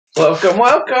Welcome,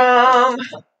 welcome.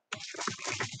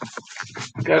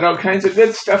 Got all kinds of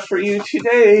good stuff for you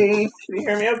today. Can you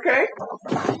hear me okay?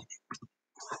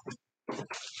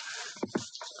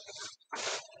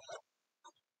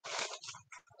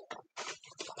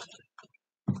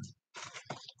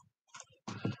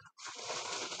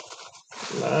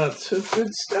 Lots of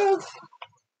good stuff.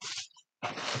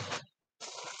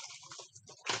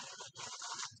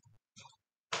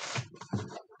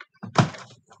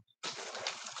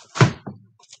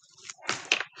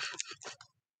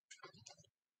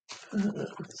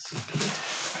 Let's see.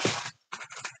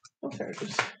 Oh, there it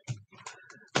is.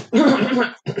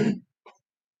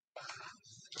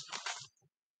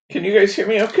 Can you guys hear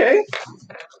me okay?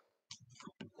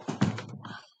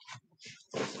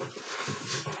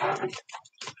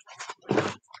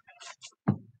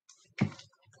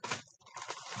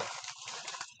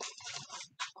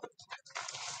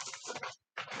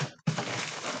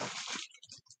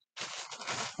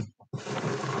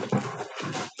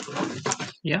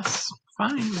 Yes,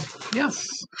 fine. Yes.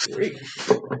 Great.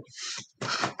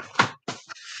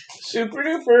 Super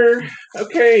duper.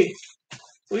 Okay,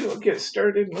 we will get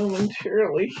started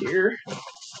momentarily here.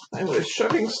 I was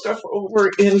shoving stuff over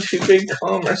into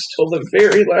BigCommerce till the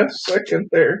very last second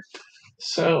there.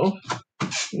 So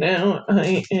now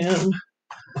I am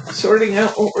sorting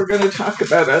out what we're going to talk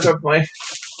about out of my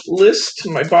list,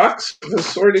 my box of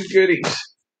assorted goodies.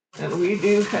 And we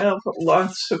do have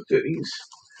lots of goodies.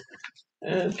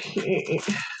 Okay.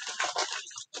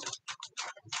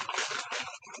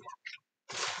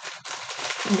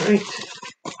 All right.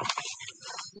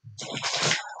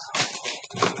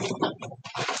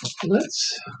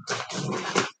 Let's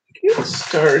get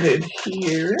started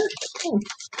here.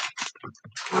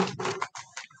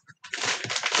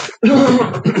 Whoa.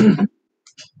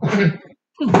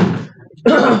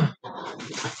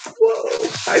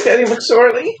 Hi, Betty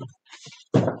McSorley.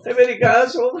 Hi, Betty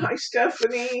Goswell. Hi,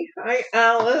 Stephanie. Hi,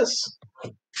 Alice.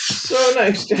 So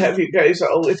nice to have you guys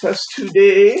all with us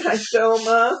today. Hi,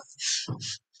 Selma.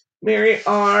 Mary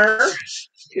R.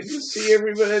 Good to see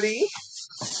everybody.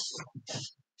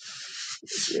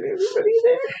 Get everybody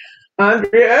there.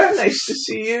 Andrea, nice to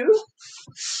see you.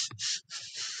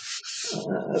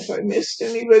 If I missed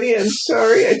anybody, I'm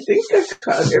sorry. I think I've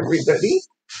caught everybody.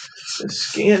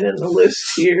 Scanning the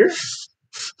list here.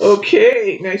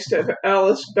 Okay, nice to have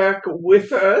Alice back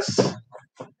with us.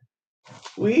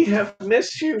 We have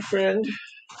missed you, friend.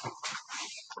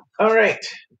 All right,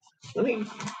 let me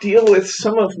deal with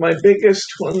some of my biggest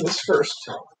ones first.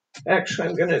 Actually,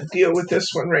 I'm going to deal with this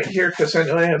one right here because I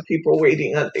know I have people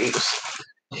waiting on these.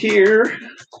 Here,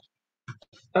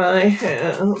 I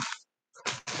have,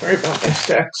 sorry about my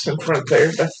stacks in front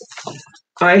there, but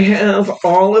I have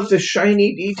all of the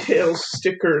shiny details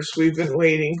stickers we've been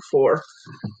waiting for.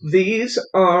 These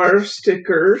are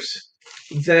stickers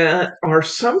that are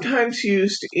sometimes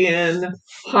used in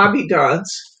hobby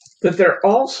dots, but they're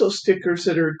also stickers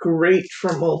that are great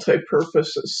for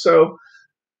multi-purposes. So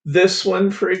this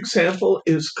one, for example,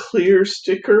 is clear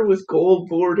sticker with gold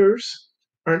borders.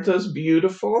 Aren't those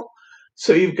beautiful?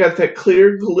 So you've got that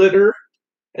clear glitter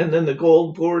and then the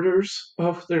gold borders.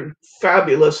 Oh, they're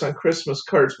fabulous on Christmas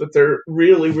cards, but they're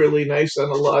really, really nice on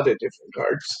a lot of different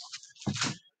cards.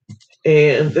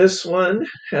 And this one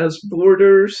has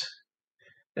borders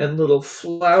and little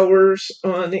flowers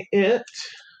on it.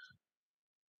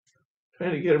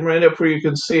 Trying to get them right up where you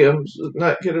can see them,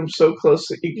 not get them so close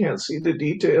that you can't see the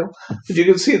detail. But you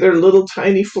can see they're little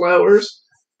tiny flowers.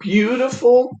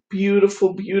 Beautiful,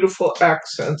 beautiful, beautiful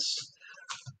accents.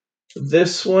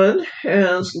 This one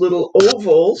has little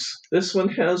ovals. This one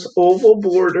has oval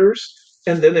borders,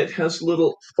 and then it has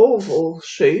little oval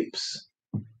shapes.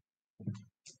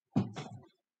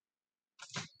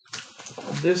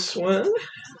 This one,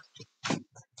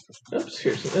 oops,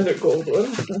 here's another gold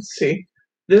one. Let's see.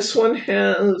 This one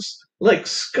has like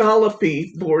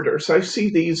scallopy borders. I see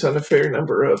these on a fair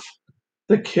number of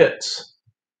the kits.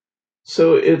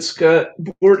 So it's got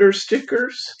border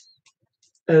stickers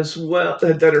as well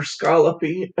that are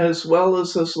scallopy, as well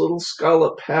as those little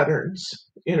scallop patterns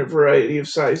in a variety of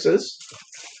sizes.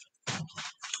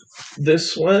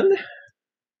 This one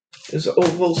is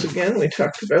ovals again. We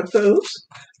talked about those.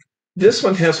 This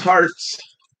one has hearts,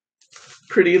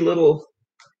 pretty little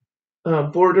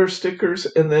border stickers,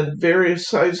 and then various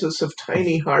sizes of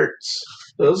tiny hearts.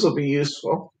 Those will be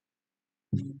useful.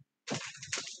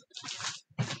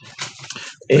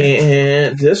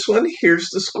 And this one, here's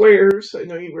the squares. I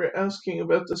know you were asking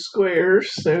about the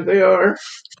squares. There they are.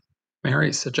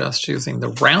 Mary suggests using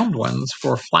the round ones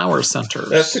for flower centers.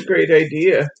 That's a great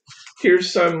idea.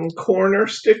 Here's some corner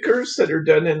stickers that are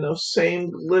done in those same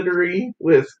glittery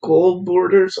with gold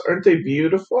borders. Aren't they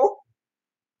beautiful?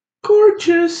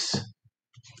 Gorgeous.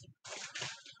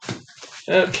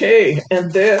 Okay,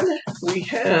 and then we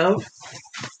have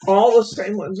all the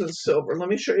same ones in silver. Let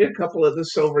me show you a couple of the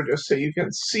silver just so you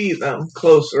can see them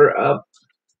closer up.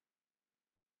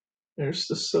 There's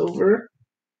the silver.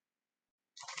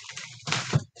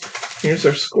 Here's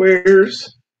our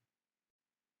squares.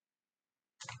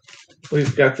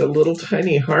 We've got the little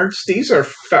tiny hearts. These are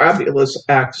fabulous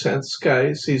accents,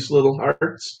 guys, these little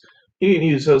hearts. You can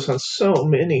use those on so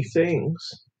many things.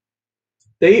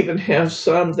 They even have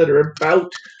some that are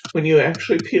about, when you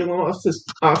actually peel them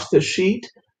off the sheet,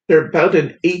 they're about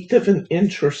 1/8 of an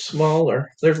inch or smaller.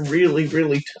 They're really,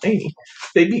 really tiny.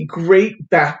 They'd be great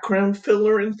background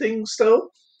filler and things, though.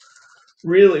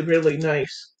 Really, really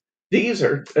nice. These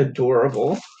are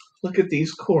adorable. Look at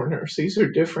these corners. These are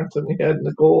different than we had in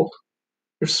the gold.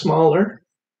 They're smaller.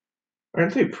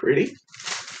 Aren't they pretty?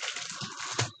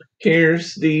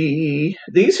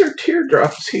 These are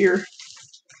teardrops here.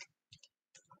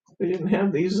 They didn't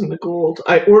have these in the gold.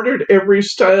 I ordered every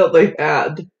style they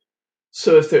had,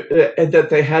 so if that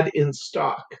they had in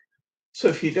stock. So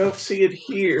if you don't see it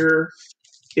here,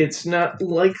 it's not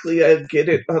likely I'd get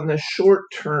it on the short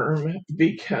term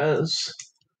because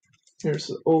here's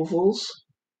the ovals.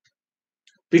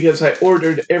 Because I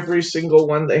ordered every single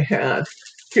one they had.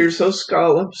 Here's those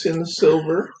scallops in the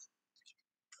silver.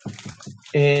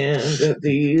 And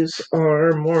these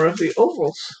are more of the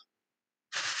ovals.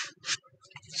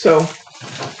 So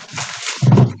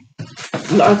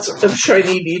lots of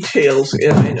shiny details,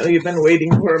 and I know you've been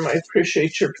waiting for them. I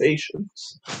appreciate your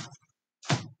patience.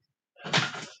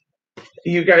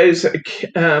 You guys,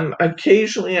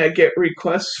 occasionally I get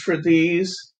requests for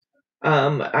these.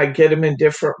 I get them in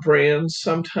different brands.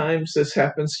 Sometimes this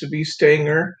happens to be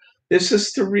Stanger. This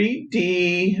is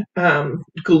 3D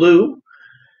glue.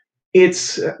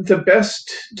 It's the best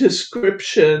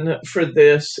description for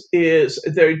this is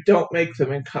they don't make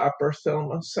them in copper,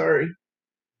 Thelma. Sorry.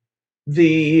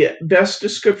 The best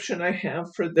description I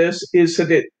have for this is that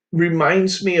it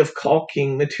reminds me of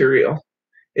caulking material.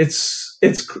 It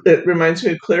reminds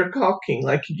me of clear caulking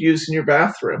like you'd use in your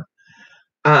bathroom.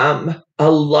 A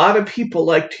lot of people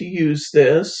like to use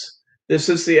this. This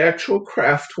is the actual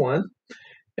craft one.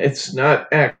 It's not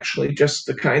actually just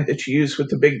the kind that you use with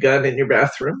the big gun in your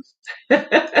bathroom.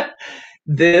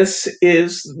 This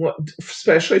is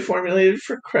specially formulated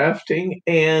for crafting,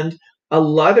 and a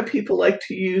lot of people like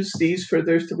to use these for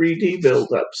their 3D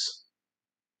buildups.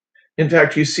 In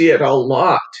fact, you see it a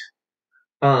lot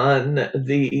on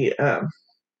the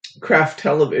craft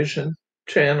television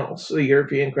channels, the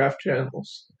European craft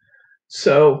channels.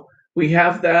 So we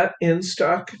have that in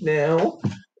stock now.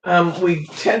 We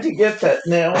tend to get that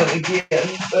now and again.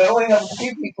 I only have a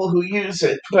few people who use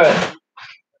it, but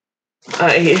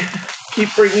I keep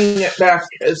bringing it back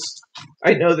because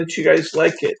I know that you guys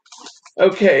like it.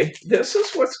 Okay, this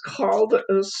is what's called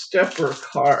a stepper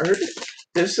card.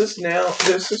 This is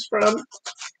from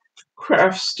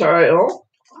Craft Style.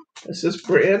 This is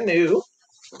brand new.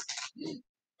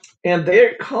 And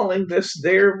they're calling this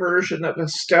their version of a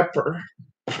stepper.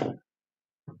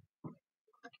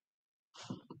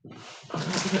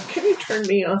 Can you turn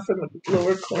me off in the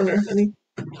lower corner, honey,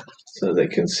 so they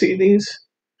can see these?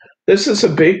 This is a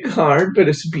big card, but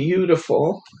it's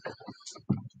beautiful.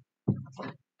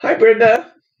 Hi,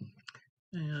 Brenda.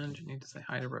 And you need to say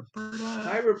hi to Roberta.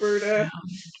 Hi, Roberta.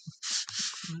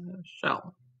 And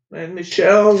Michelle. And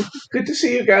Michelle. Good to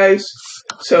see you guys.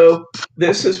 So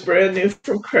this is brand new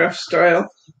from Craft Style.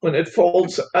 When it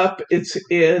folds up, it's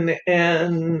in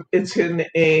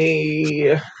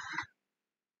a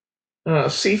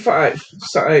C5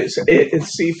 size.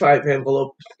 It's C5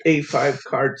 envelope, A5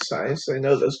 card size. I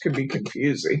know those can be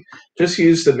confusing. Just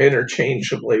use them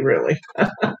interchangeably, really,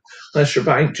 unless you're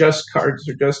buying just cards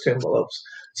or just envelopes.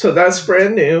 So that's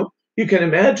brand new. You can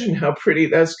imagine how pretty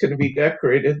that's going to be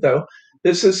decorated, though.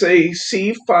 This is a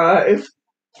C5.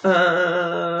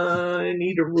 I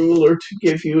need a ruler to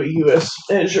give you a US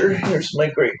measure. Here's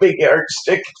my great big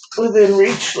yardstick within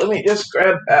reach. Let me just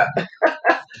grab that.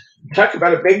 Talk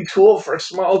about a big tool for a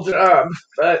small job,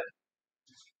 but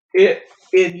in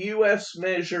US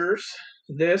measures,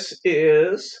 this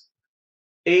is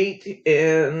 8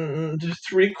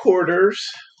 3/4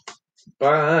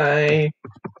 by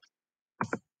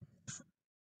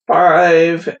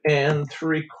 5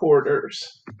 3/4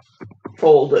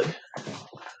 folded.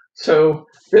 So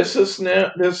this is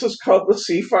called the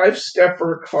C5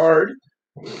 stepper card.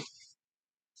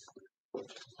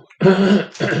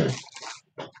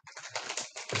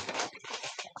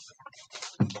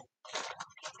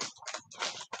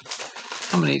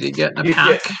 How many do you get in a You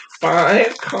pack? get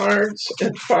 5 cards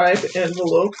and 5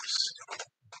 envelopes.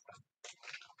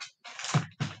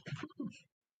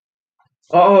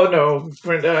 Oh no,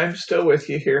 Brenda, I'm still with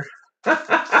you here.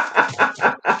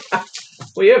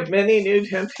 We have many new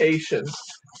temptations.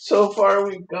 So far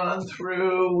we've gone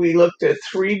through, we looked at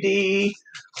 3D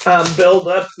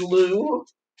build-up glue,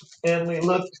 and we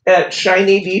looked at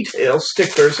shiny detail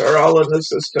stickers are all in the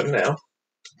system now.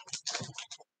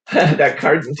 That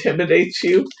card intimidates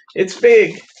you? It's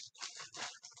big.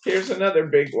 Here's another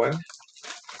big one.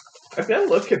 I've been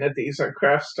looking at these on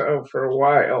Craft Style for a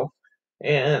while,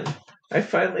 and I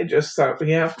finally just thought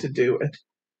we have to do it.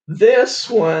 This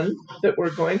one that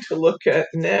we're going to look at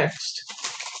next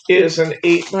is an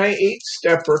 8x8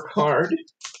 stepper card.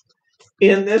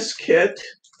 In this kit,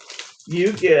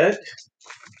 you get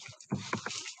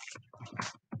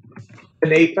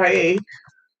an 8x8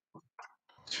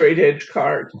 straight edge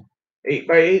card,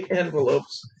 8x8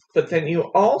 envelopes, but then you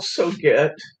also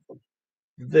get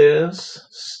this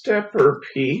stepper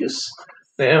piece.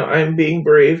 Now, I'm being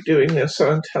brave doing this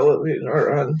on television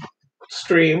or on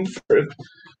stream for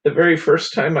the very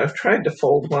first time I've tried to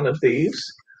fold one of these.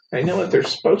 I know what they're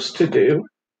supposed to do.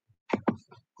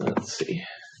 Let's see.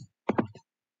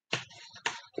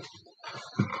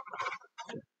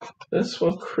 This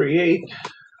will create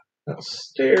a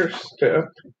stair step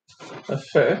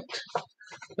effect.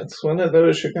 That's one of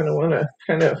those you're going to want to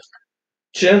kind of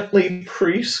gently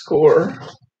pre-score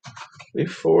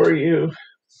before you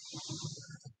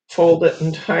fold it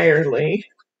entirely.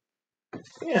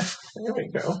 Yeah, there we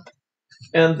go.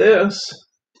 And this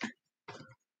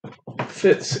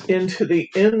fits into the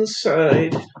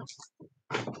inside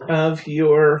of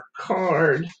your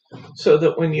card so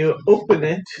that when you open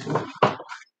it,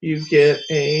 you get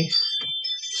a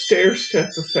stair step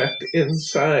effect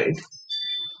inside.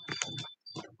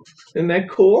 Isn't that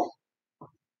cool?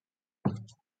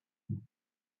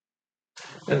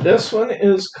 And this one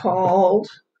is called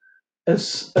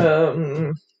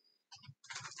the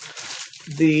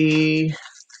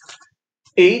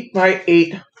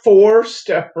 8x8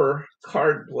 4-stepper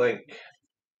card blank.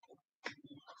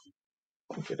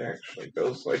 I think it actually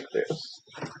goes like this.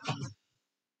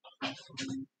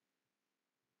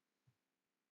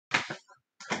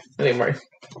 Anyway,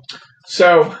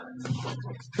 so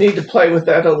need to play with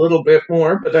that a little bit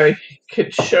more, but I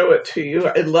could show it to you.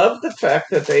 I love the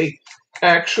fact that they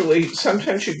actually,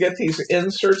 sometimes you get these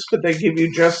inserts, but they give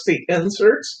you just the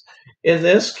inserts. In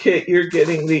this kit, you're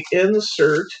getting the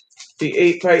insert, the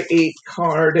 8x8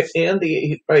 card, and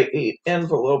the 8x8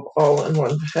 envelope all in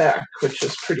one pack, which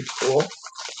is pretty cool.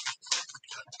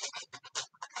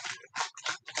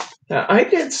 Now, I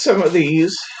did some of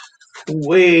these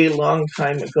way long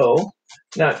time ago,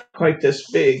 not quite this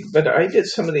big, but I did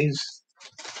some of these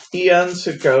eons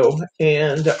ago,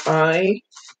 and I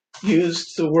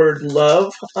used the word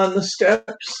love on the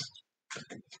steps.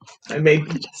 I made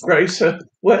Bryce a,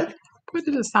 what? Put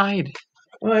it aside.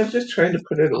 Well, I was just trying to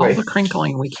put it away. All the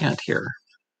crinkling we can't hear.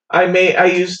 I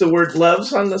used the word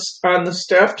loves on the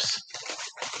steps,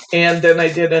 and then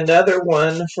I did another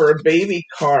one for a baby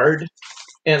card,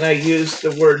 and I used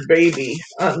the word baby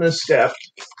on the step.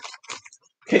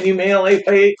 Can you mail 8x8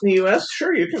 in the U.S.?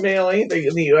 Sure, you can mail anything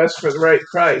in the U.S. for the right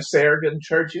price. They are going to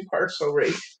charge you parcel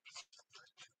rate.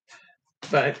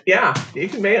 But yeah, you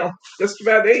can mail just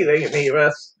about anything in the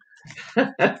U.S.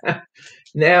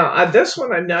 Now, this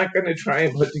one I'm not going to try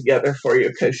and put together for you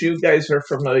because you guys are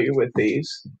familiar with these.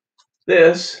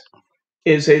 This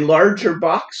is a larger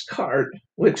box card,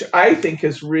 which I think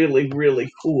is really, really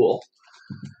cool.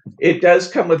 It does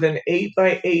come with an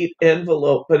 8x8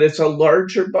 envelope, but it's a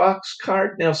larger box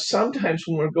card. Now, sometimes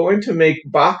when we're going to make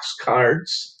box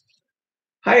cards,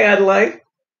 hi, Adelaide.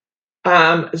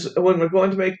 When we're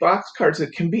going to make box cards,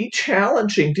 it can be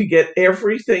challenging to get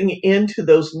everything into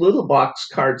those little box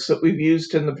cards that we've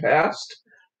used in the past.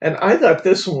 And I thought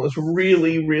this one was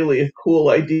really, really a cool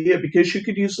idea because you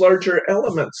could use larger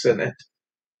elements in it.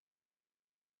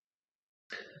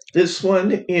 This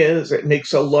one it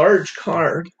makes a large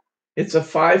card. It's a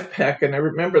 5-pack, and I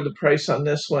remember the price on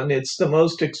this one. It's the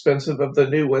most expensive of the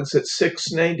new ones. It's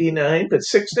 $6.99, but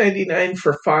 $6.99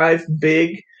 for 5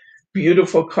 big,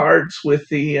 beautiful cards with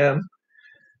the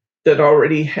that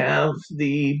already have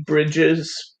the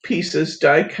bridges pieces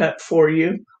die cut for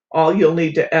you. All you'll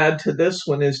need to add to this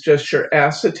one is just your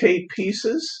acetate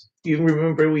pieces. You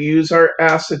remember we use our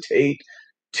acetate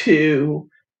to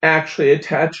actually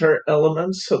attach our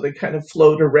elements so they kind of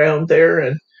float around there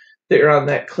and they're on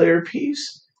that clear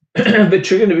piece.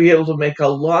 But you're going to be able to make a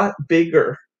lot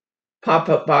bigger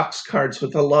pop-up box cards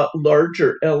with a lot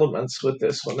larger elements with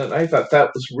this one, and I thought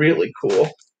that was really cool.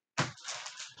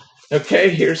 Okay,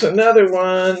 here's another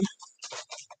one.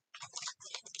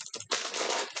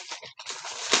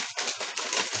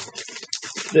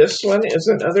 This one is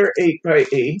another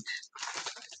 8x8.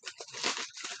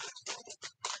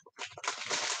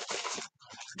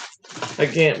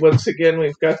 Once again,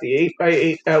 we've got the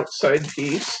 8x8 outside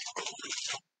piece.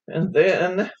 And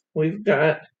then we've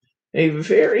got a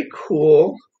very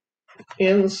cool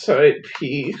inside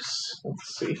piece.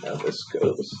 Let's see how this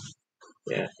goes.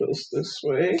 Yeah, it goes this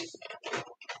way.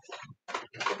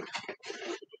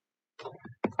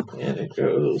 And it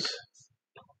goes.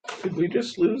 Did we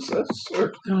just lose this?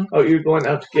 Or No. oh, you're going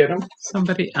out to get them?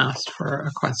 Somebody asked for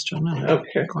a question. And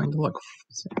Okay. I'm going to look.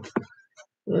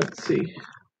 Let's see.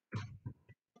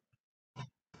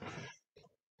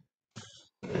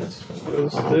 This one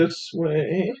goes this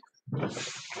way.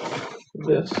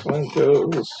 This one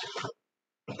goes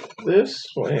this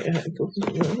way. And it goes,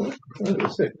 where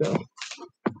does it go?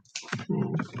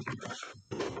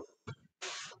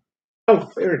 Oh,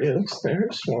 there it is.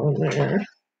 There's one there.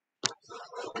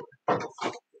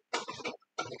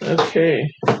 Okay.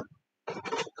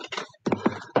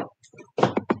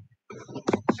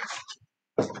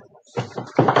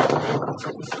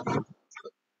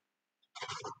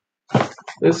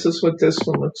 This is what this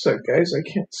one looks like, guys. I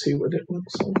can't see what it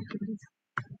looks like.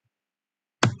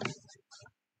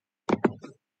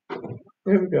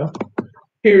 There we go.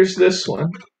 Here's this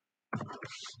one.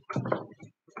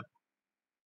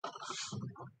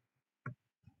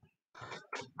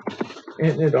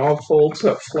 And it all folds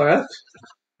up flat.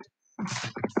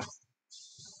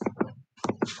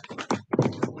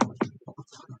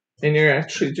 And you're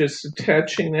actually just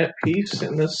attaching that piece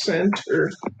in the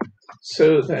center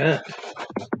so that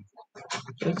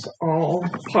it all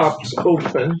pops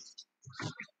open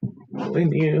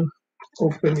when you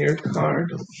open your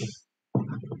card.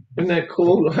 Isn't that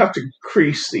cool? We'll have to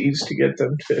crease these to get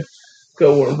them to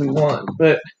go where we want,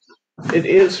 but it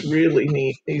is really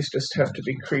neat. These just have to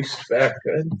be creased back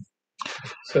good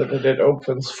so that it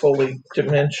opens fully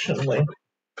dimensionally.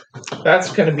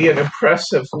 That's going to be an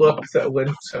impressive look, though,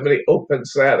 when somebody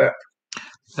opens that up.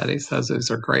 Betty says these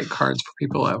are great cards for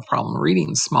people who have problem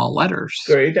reading small letters.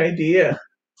 Great idea.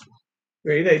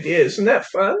 Great idea. Isn't that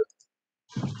fun?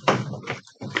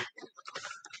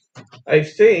 I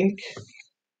think,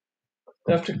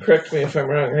 you have to correct me if I'm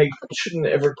wrong, I shouldn't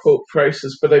ever quote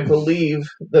prices, but I believe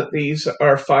that these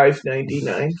are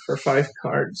 $5.99 for 5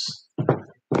 cards.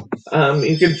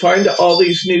 You can find all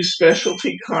these new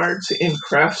specialty cards in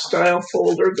craft style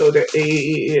folder. Go to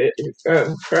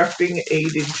crafting A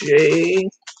to J.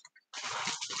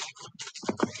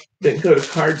 Then go to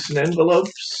cards and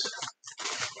envelopes.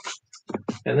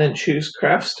 And then choose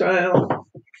craft style.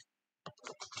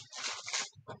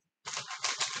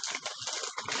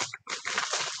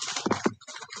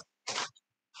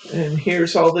 And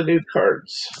here's all the new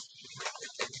cards.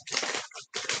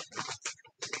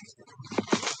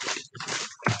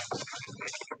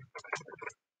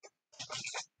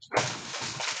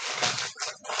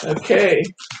 Okay.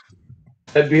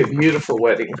 That'd be a beautiful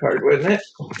wedding card, wouldn't it?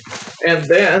 And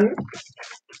then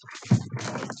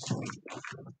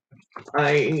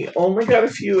I only got a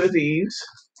few of these,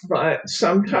 but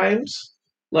sometimes,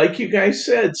 like you guys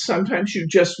said, sometimes you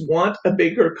just want a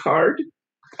bigger card.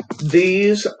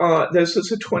 This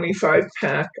is a 25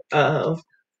 pack of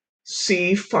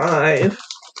C5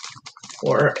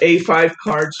 or A5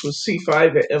 cards with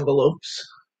C5 envelopes.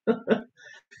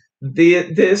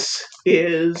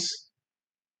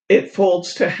 It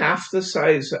folds to half the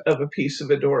size of a piece of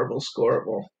adorable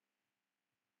scoreable.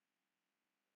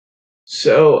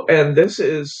 So, and this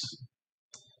is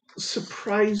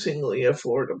surprisingly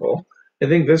affordable. I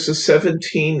think this is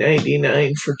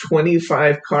 $17.99 for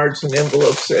 25 cards and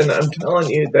envelopes, and I'm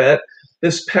telling you that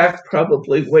this pack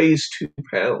probably weighs 2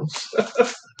 pounds.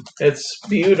 It's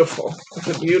beautiful.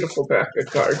 It's a beautiful pack of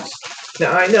cards.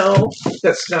 Now, I know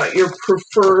that's not your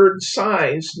preferred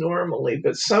size normally,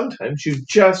 but sometimes you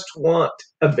just want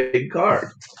a big card.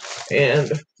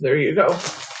 And there you go.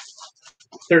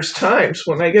 There's times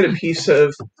when I get a piece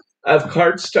of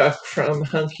cardstock from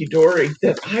Hunky Dory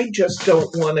that I just don't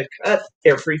want to cut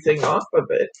everything off of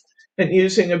it. And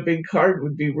using a big card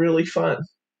would be really fun.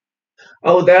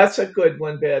 Oh, that's a good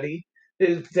one, Betty.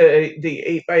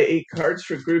 The 8x8 cards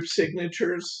for group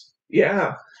signatures.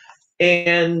 Yeah.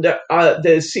 And the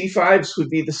C5s would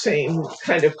be the same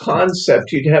kind of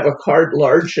concept. You'd have a card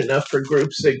large enough for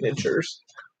group signatures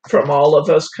from all of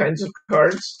those kinds of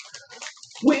cards.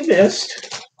 We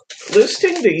missed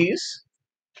listing these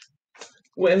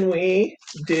when we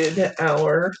did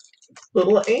our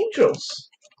little angels.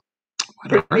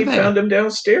 What are Brittany they? found them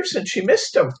downstairs and she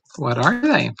missed them. What are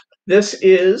they? This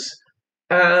is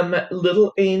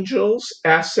Little Angels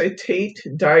acetate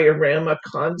diorama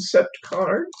concept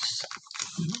cards.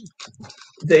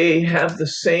 They have the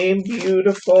same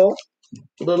beautiful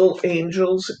Little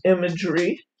Angels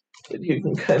imagery that you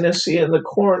can kind of see in the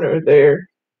corner there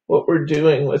what we're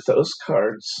doing with those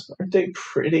cards. Aren't they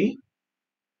pretty?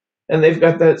 And they've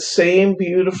got that same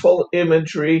beautiful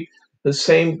imagery, the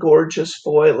same gorgeous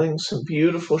foiling, some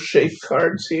beautiful shape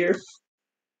cards here.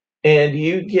 And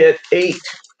you get 8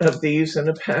 of these in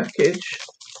a package.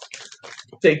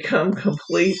 They come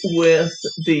complete with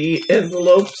the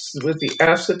envelopes, with the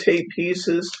acetate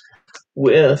pieces,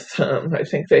 with, I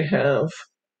think they have,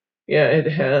 yeah,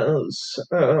 it has,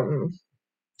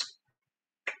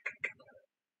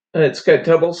 it's got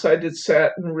double-sided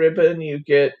satin ribbon. You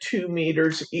get 2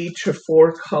 meters each of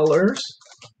 4 colors.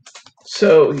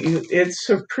 So it's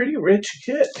a pretty rich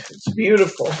kit. It's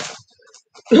beautiful.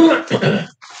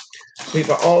 We've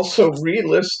also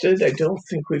relisted. I don't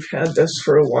think we've had this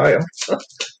for a while.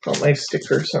 All my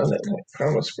stickers on it. I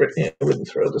promised Brittany I wouldn't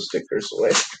throw the stickers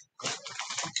away.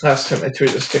 Last time I threw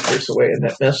the stickers away and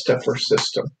that messed up her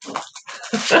system.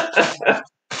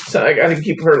 So I got to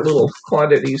keep her little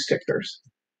quantity stickers.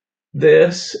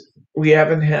 This we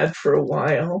haven't had for a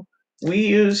while. We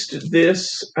used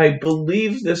this, I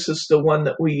believe this is the one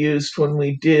that we used when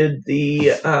we did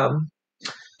the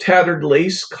tattered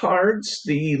lace cards,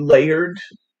 the layered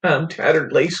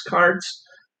tattered lace cards,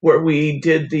 where we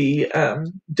did the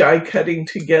die cutting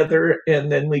together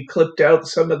and then we clipped out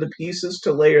some of the pieces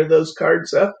to layer those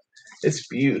cards up. It's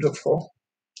beautiful.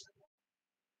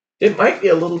 It might be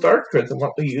a little darker than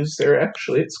what we used there,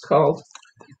 actually. It's called...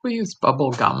 We use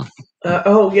bubble gum.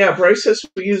 Oh, yeah, Bryce says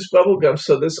we use bubble gum.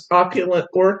 So this Opulent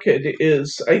Orchid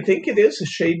is, I think it is a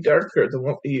shade darker than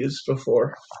what we used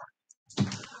before.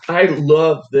 I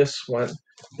love this one.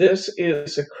 This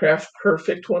is a Craft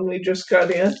Perfect one we just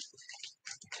got in.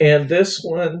 And this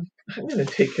one, I'm going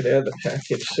to take it out of the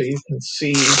package so you can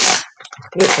see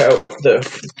without the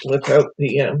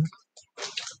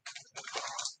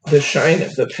shine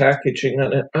of the packaging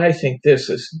on it. I think this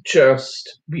is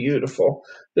just beautiful.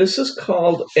 This is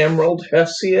called Emerald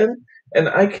Hessian, and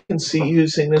I can see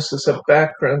using this as a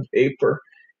background paper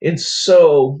in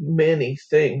so many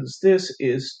things. This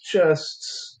is just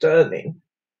stunning,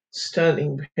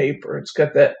 stunning paper. It's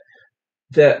got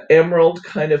that emerald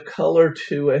kind of color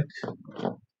to it.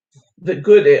 The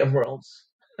good emeralds.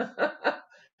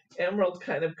 Emerald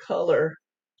kind of color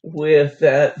with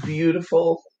that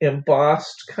beautiful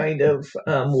embossed kind of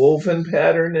woven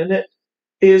pattern in it.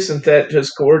 Isn't that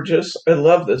just gorgeous? I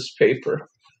love this paper.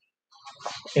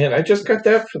 And I just got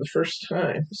that for the first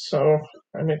time, so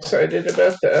I'm excited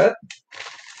about that.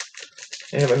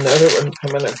 I have another one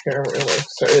coming up here I'm really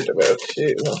excited about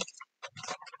too.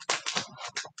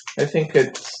 I think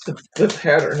it's the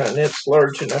pattern on it's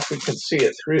large enough we can see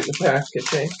it through the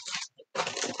packaging.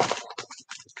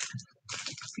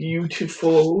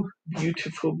 Beautiful,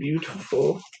 beautiful,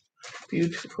 beautiful,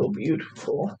 beautiful,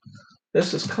 beautiful.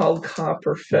 This is called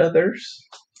Copper Feathers.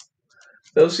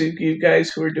 Those of you guys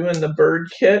who are doing the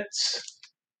bird kits,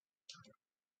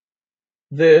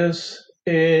 this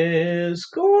is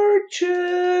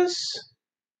gorgeous.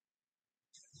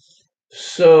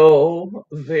 So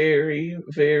very,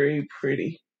 very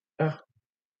pretty.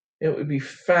 It would be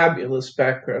fabulous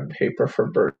background paper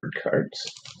for bird cards.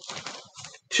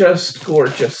 Just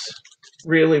gorgeous.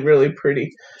 Really, really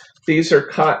pretty. These are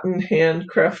cotton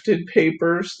handcrafted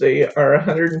papers. They are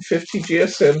 150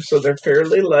 GSM, so they're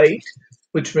fairly light,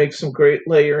 which makes them great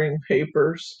layering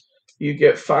papers. You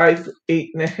get 5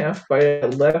 8.5 by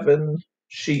 11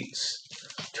 sheets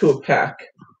to a pack.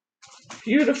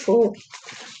 Beautiful.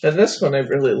 And this one I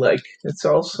really like. It's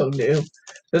also new.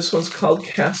 This one's called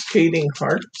Cascading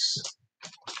Hearts.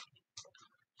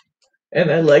 And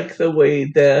I like the way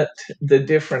that the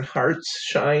different hearts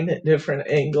shine at different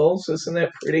angles. Isn't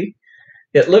that pretty?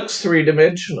 It looks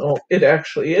three-dimensional. It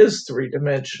actually is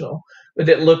three-dimensional, but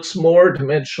it looks more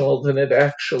dimensional than it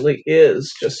actually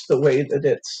is, just the way that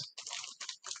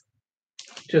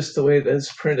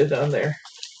it's printed on there.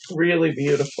 Really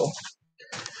beautiful.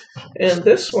 And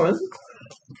this one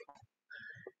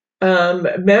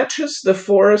matches the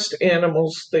forest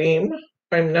animals theme.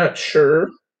 I'm not sure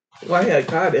why I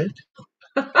got it.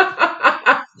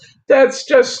 That's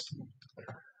just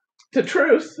the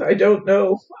truth. I don't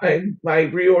know. I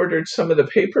reordered some of the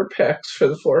paper packs for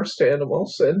the forest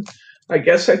animals, and I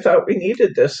guess I thought we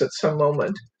needed this at some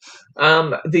moment.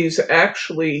 These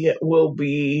actually will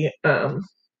be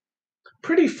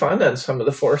pretty fun on some of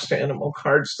the forest animal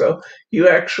cards, though. You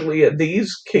actually, in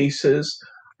these cases,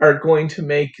 are going to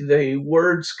make the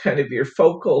words kind of your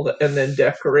focal and then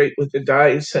decorate with the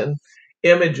dies and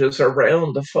images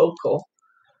around the focal.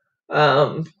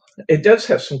 Um, it does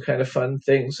have some kind of fun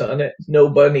things on it. No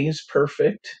bunnies,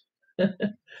 perfect.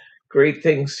 Great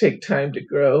things take time to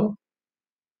grow.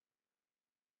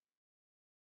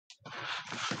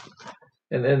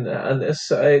 And then on this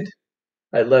side,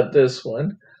 I love this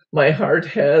one. My heart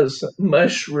has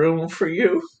mushroom for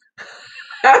you.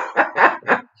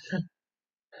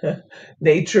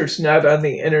 Nature's not on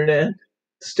the internet.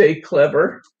 Stay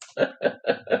clever.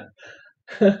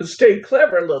 Stay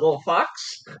clever, little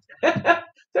fox.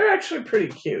 They're actually pretty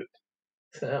cute.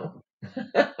 So,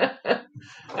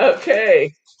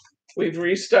 okay, we've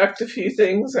restocked a few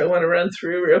things I want to run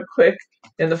through real quick.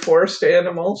 In the forest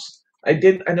animals, I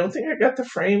don't think I got the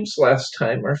frames last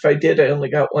time, or if I did, I only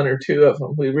got one or two of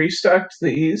them. We restocked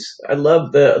these. I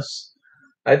love this.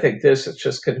 I think this is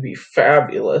just going to be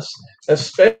fabulous,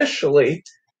 especially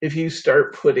if you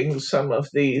start putting some of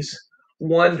these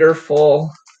wonderful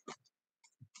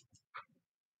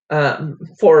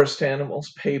forest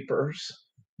animals papers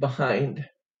behind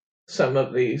some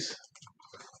of these.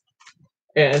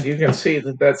 And you can see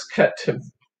that that's cut to,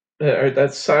 or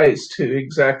that's sized to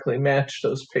exactly match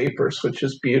those papers, which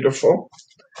is beautiful.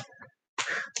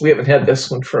 We haven't had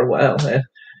this one for a while. And,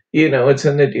 you know, it's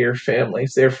in the deer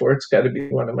families, therefore it's got to be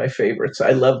one of my favorites.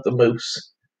 I love the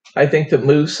moose. I think the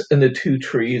moose and the two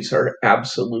trees are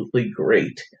absolutely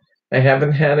great. I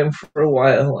haven't had him for a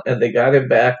while, and they got him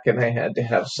back, and I had to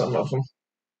have some of them.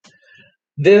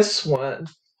 This one,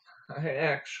 I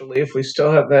actually, if we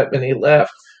still have that many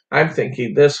left, I'm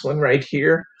thinking this one right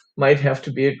here might have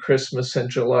to be a Christmas in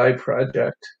July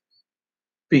project.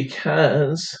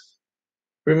 Because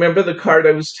remember the card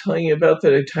I was telling you about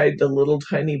that I tied the little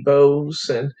tiny bows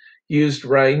and used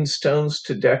rhinestones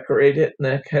to decorate it and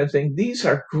that kind of thing? These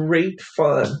are great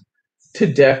fun to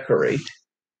decorate.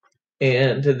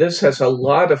 And this has a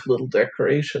lot of little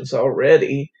decorations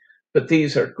already, but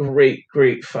these are great,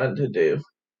 great fun to do.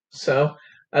 So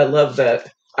I love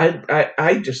that.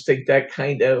 I just think that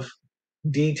kind of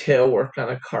detail work on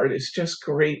a card is just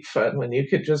great fun when you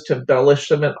could just embellish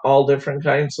them in all different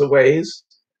kinds of ways.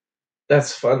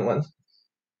 That's a fun one.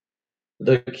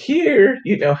 Look here,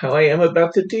 you know how I am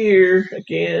about the deer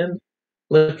again.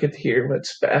 Look at here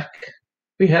what's back.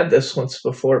 We had this once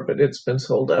before, but it's been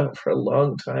sold out for a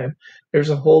long time.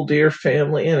 There's a whole deer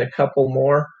family and a couple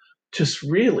more. Just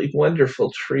really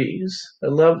wonderful trees. I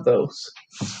love those.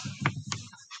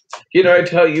 You know, I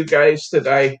tell you guys that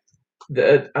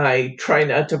I try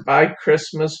not to buy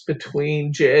Christmas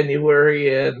between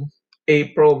January and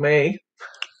April, May.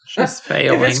 She's If it's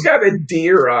failing. got a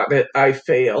deer on it, I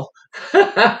fail.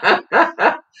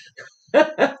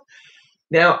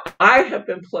 Now, I have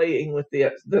been playing with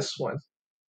this one,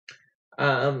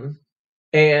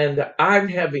 and I'm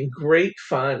having great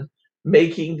fun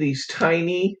making these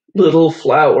tiny little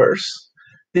flowers.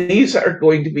 These are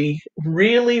going to be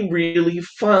really, really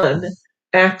fun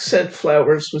accent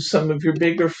flowers with some of your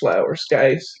bigger flowers,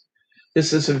 guys.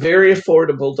 This is a very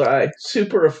affordable die,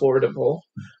 super affordable.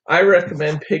 I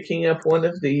recommend picking up one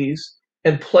of these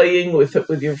and playing with it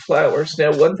with your flowers.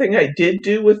 Now, one thing I did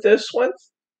do with this one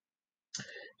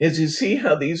is you see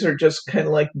how these are just kind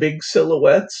of like big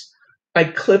silhouettes? I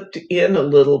clipped in a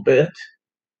little bit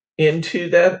into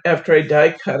that after I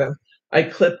die cut them. I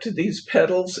clipped these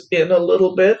petals in a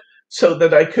little bit so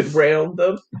that I could round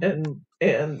them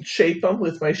and shape them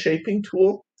with my shaping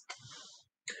tool.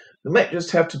 We might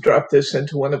just have to drop this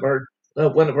into one of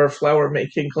our flower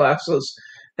making classes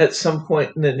at some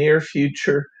point in the near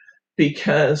future,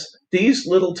 because these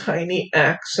little tiny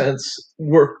accents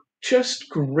work just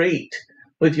great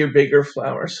with your bigger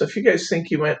flowers. So if you guys think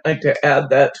you might like to add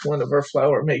that to one of our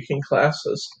flower making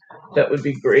classes, that would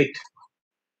be great.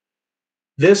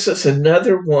 This is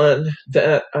another one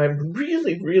that I'm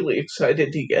really, really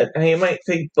excited to get. Now you might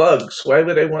think bugs. Why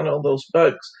would I want all those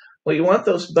bugs? Well, you want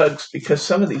those bugs because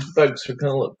some of these bugs are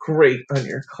going to look great on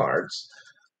your cards.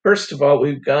 First of all,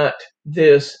 we've got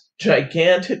this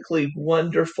gigantically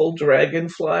wonderful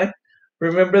dragonfly.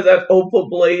 Remember that opal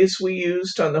blaze we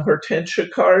used on the hortensia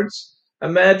cards?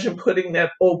 Imagine putting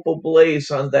that opal blaze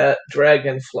on that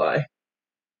dragonfly.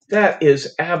 That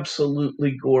is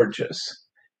absolutely gorgeous.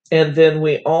 And then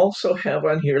we also have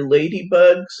on here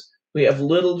ladybugs. We have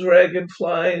little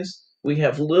dragonflies. We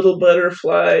have little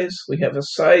butterflies. We have a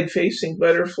side-facing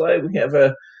butterfly. We have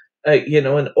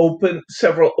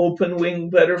several open-wing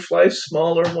butterflies,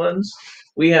 smaller ones.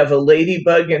 We have a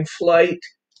ladybug in flight.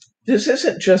 This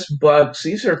isn't just bugs.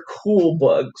 These are cool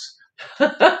bugs.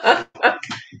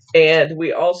 And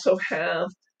we also have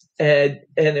an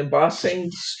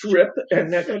embossing strip. I'm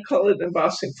not going to call it an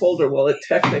embossing folder. Well, it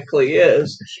technically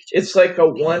is. It's like a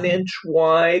 1 inch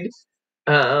wide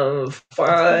 5,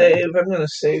 I'm going to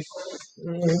say,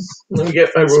 let me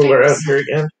get my ruler out here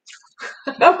again.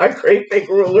 My great big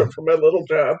ruler for my little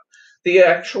job. The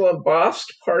actual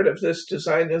embossed part of this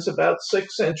design is about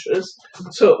 6 inches,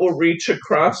 so it will reach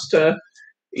across to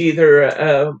either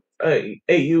a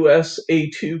US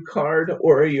A2 card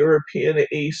or a European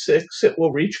A6. It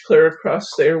will reach clear across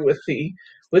there with the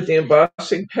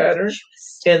embossing pattern.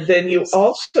 And then you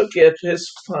also get this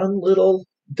fun little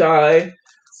die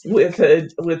with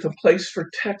a place for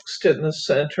text in the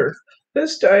center.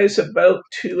 This die is about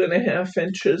 2.5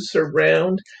 inches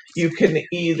around. You can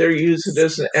either use it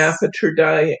as an aperture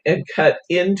die and cut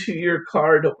into your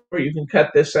card, or you can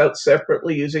cut this out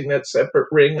separately using that separate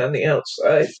ring on the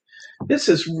outside. This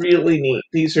is really neat.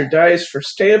 These are dies for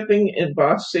stamping,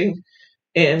 embossing,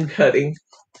 and cutting.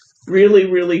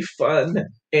 Really, really fun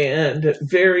and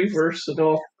very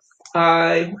versatile.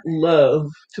 I love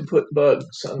to put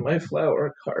bugs on my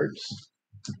flower cards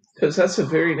because that's a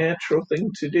very natural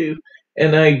thing to do.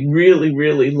 And I really,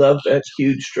 really love that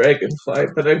huge dragonfly,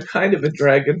 but I'm kind of a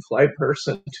dragonfly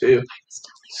person too.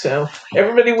 So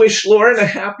everybody wish Lauren a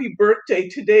happy birthday.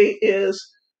 Today is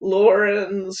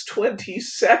Lauren's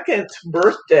 22nd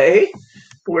birthday.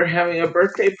 We're having a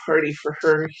birthday party for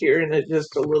her here in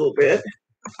just a little bit.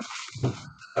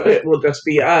 It will just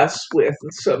be us with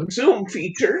some Zoom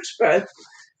features, but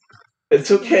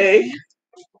it's okay.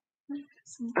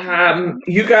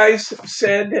 You guys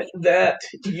said that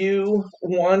you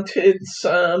wanted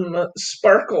some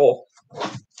sparkle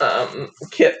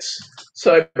kits,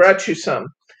 so I brought you some.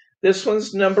 This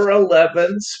one's number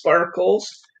 11, sparkles.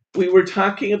 We were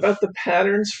talking about the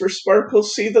patterns for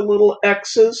sparkles. See the little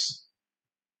X's?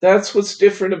 That's what's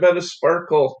different about a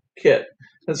sparkle kit.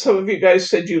 And some of you guys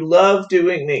said you love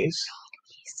doing these.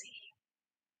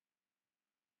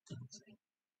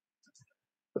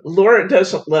 Laura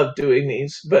doesn't love doing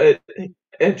these,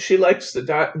 and she likes the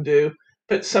dot and do.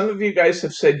 But some of you guys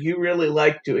have said you really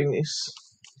like doing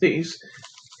these.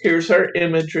 Here's our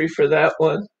imagery for that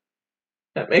one.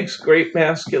 That makes great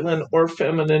masculine or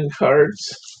feminine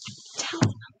cards. Tell them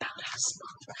about how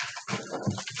small.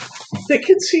 They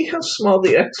can see how small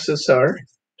the X's are.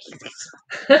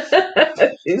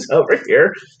 She's over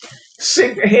here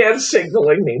hand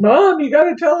signaling me. Mom, you got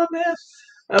to tell them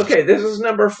this. Okay, this is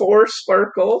number 4,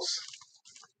 sparkles.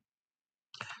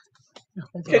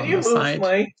 Can you move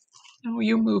my... No,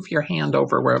 you move your hand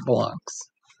over where it belongs.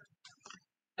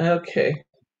 Okay,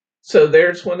 so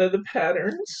there's one of the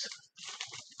patterns.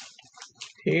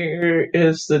 Here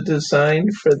is the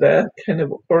design for that, kind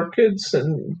of orchids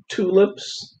and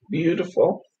tulips.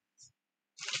 Beautiful.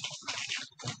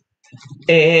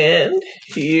 And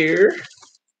here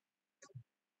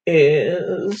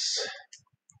is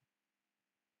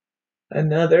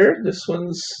another. This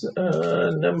one's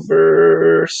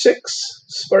number 6,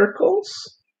 sparkles.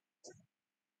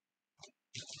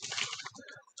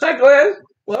 Hi, Glenn.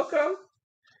 Welcome.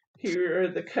 Here are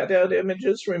the cutout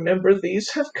images. Remember,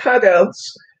 these have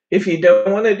cutouts. If you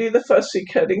don't want to do the fussy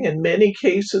cutting, in many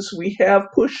cases we have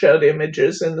push-out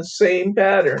images in the same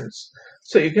patterns.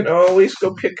 So you can always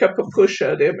go pick up a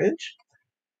push-out image.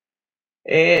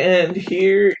 And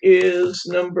here is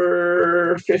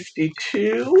number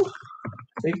 52.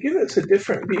 They give us a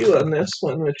different view on this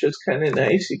one, which is kind of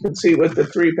nice. You can see what the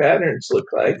 3 patterns look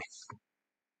like.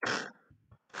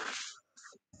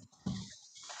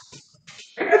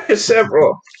 I got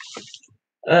several.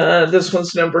 This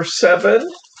one's number 7.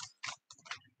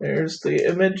 There's the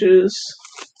images.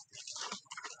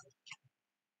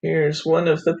 Here's one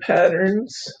of the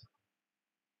patterns.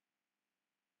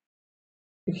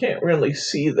 You can't really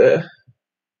see the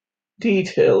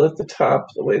detail at the top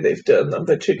the way they've done them,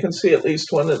 but you can see at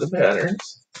least one of the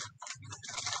patterns.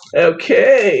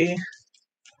 Okay.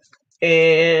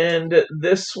 And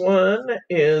this one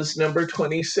is number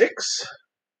 26.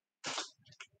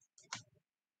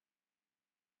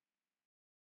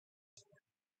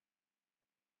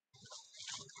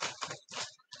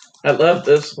 I love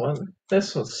this one.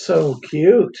 This one's so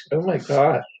cute. Oh my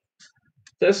God.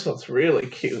 This one's really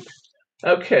cute.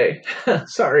 Okay,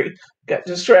 sorry, got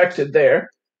distracted there.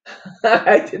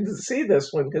 I didn't see this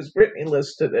one because Brittany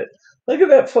listed it. Look at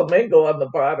that flamingo on the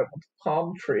bottom of the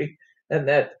palm tree and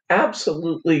that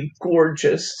absolutely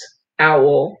gorgeous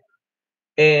owl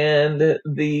and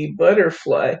the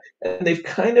butterfly. And they've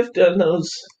kind of done those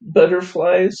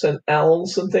butterflies and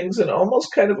owls and things in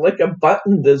almost kind of like a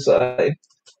button design.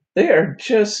 They are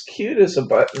just cute as a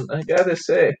button, I gotta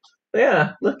say.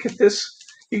 Yeah, look at this.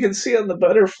 You can see on the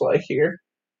butterfly here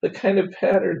the kind of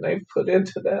pattern they've put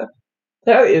into that.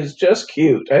 That is just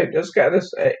cute, I just gotta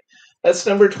say. That's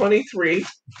number 23.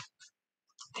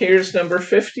 Here's number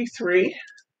 53.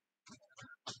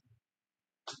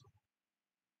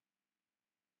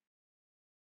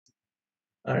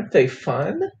 Aren't they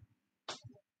fun?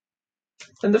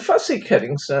 And the fussy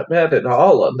cutting's not bad at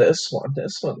all on this one.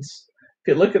 This one's,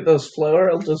 if you look at those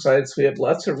floral designs, we have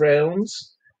lots of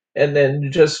rounds and then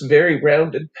just very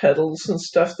rounded petals and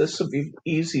stuff. This will be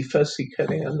easy fussy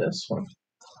cutting on this one.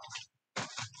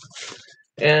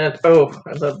 And oh,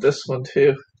 I love this one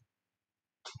too.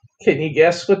 Can you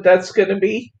guess what that's going to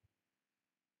be?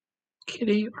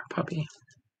 Kitty or puppy?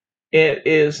 It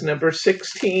is number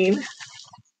 16.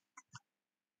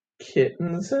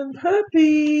 Kittens and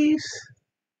puppies.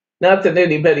 Not that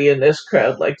anybody in this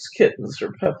crowd likes kittens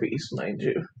or puppies, mind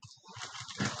you.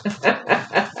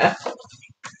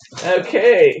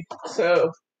 Okay,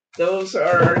 so those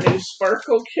are our new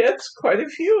sparkle kits, quite a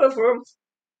few of them.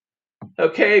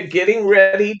 Okay, getting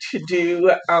ready to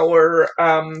do our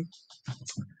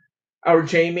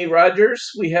Jamie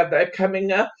Rogers. We have that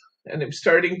coming up, and I'm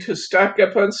starting to stock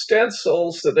up on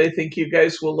stencils that I think you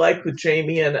guys will like with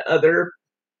Jamie and other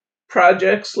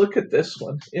projects. Look at this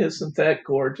one. Isn't that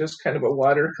gorgeous? Kind of a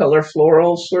watercolor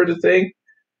floral sort of thing.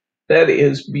 That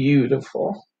is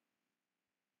beautiful.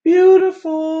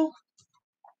 Beautiful.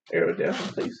 Arrow down,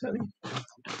 please, honey.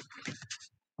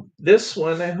 This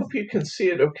one, I hope you can see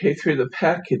it okay through the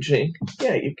packaging.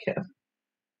 Yeah, you can.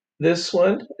 This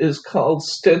one is called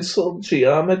Stencil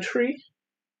Geometry.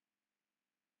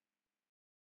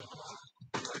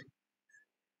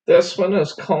 This one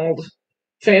is called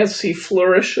Fancy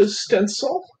Flourishes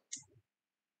Stencil.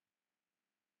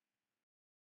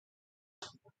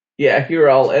 Yeah, you're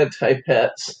all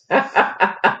anti-pets.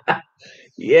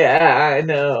 Yeah, I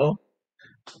know.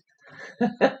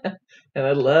 And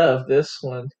I love this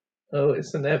one. Oh,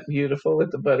 isn't that beautiful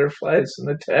with the butterflies and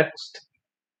the text?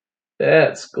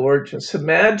 That's gorgeous.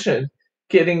 Imagine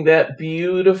getting that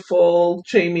beautiful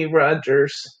Jamie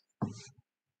Rogers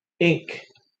ink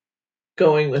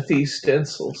going with these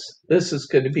stencils. This is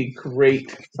going to be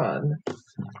great fun.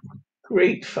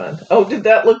 Great fun. Oh, did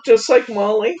that look just like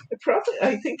Molly?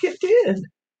 I think it did.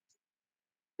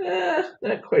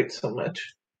 Not quite so much.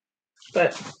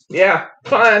 But yeah,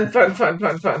 fun, fun, fun,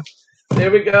 fun, fun. There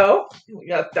we go. We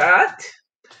got that.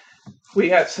 We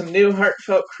got some new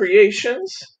heartfelt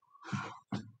creations.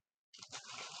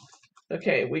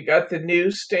 Okay, we got the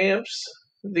new stamps.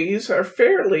 These are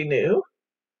fairly new.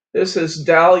 This is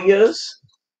dahlias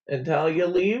and dahlia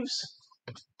leaves.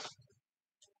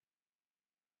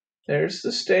 There's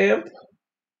the stamp.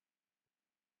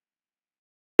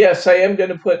 Yes, I am going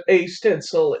to put a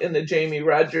stencil in the Jamie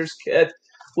Rogers kit.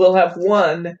 We'll have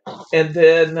one, and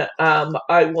then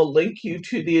I will link you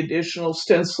to the additional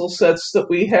stencil sets that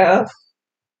we have.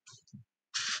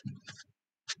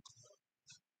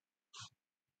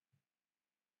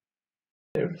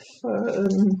 They're fun,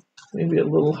 maybe a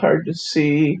little hard to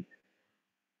see.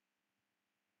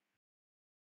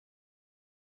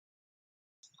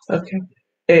 Okay,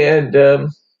 and oh,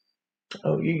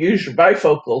 you use your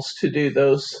bifocals to do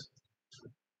those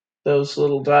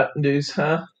little dot and do's,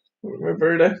 huh,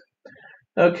 Roberta?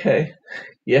 Okay,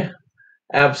 yeah,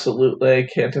 absolutely. I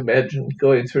can't imagine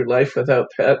going through life without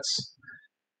pets.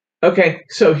 Okay,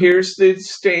 so here's the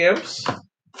stamps,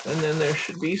 and then there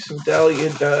should be some dahlia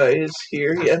dies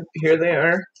here. Yeah, here they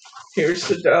are. Here's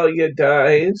the dahlia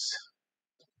dies.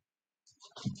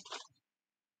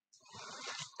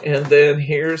 And then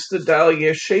here's the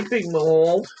dahlia shaping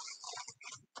mold.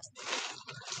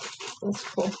 Let's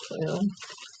pull down.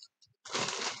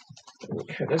 You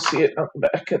can kind of see it on the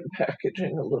back of the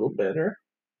packaging a little better.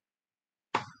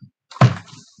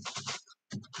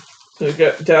 So we've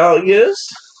got dahlias.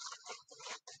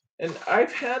 And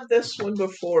I've had this one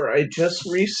before. I just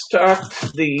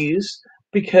restocked these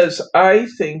because I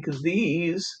think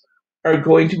these are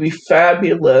going to be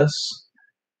fabulous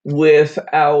with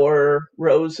our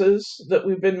roses that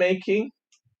we've been making.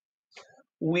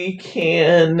 We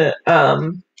can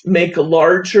make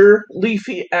larger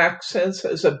leafy accents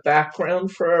as a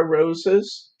background for our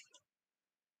roses.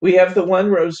 We have the one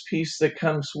rose piece that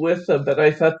comes with them, but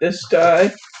I thought this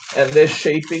die and this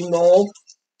shaping mold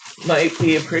might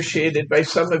be appreciated by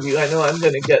some of you. I know I'm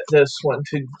going to get this one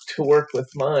to work with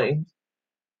mine.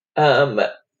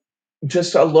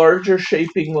 Just a larger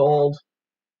shaping mold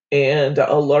and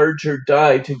a larger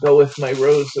die to go with my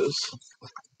roses.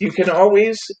 You can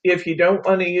always, if you don't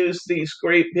want to use these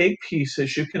great big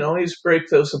pieces, you can always break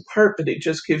those apart, but it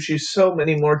just gives you so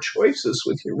many more choices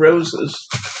with your roses.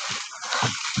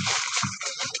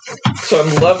 So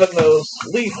I'm loving those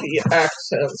leafy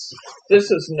accents. This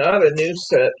is not a new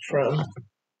set from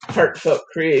Heartfelt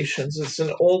Creations. It's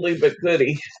an oldie but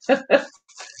goodie.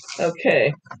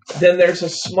 Okay, then there's a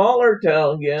smaller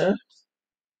dahlia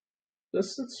This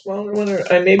is the smaller one, or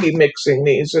I may be mixing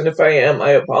these, and if I am,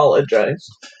 I apologize.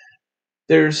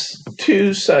 There's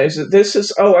two sizes. This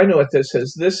is, oh, I know what this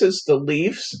is. This is the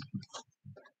leaves.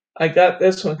 I got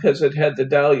this one because it had the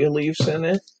dahlia leaves in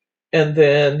it. And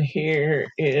then here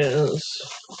is,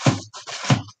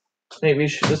 maybe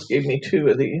she just gave me two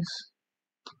of these.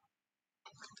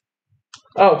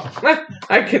 Oh,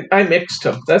 I mixed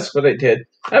them. That's what I did.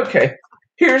 Okay,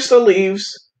 here's the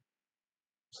leaves.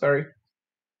 Sorry.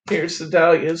 Here's the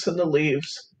dahlias and the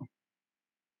leaves.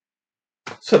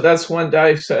 So that's one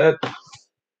die set.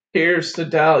 Here's the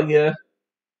dahlia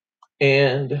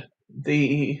and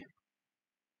the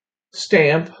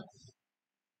stamp.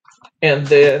 And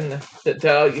then the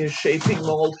dahlia shaping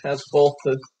mold has both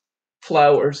the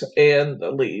flowers and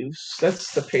the leaves.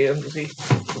 That's the pansy.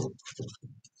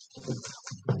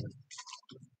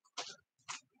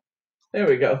 There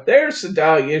we go. There's the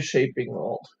dahlia shaping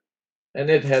mold. And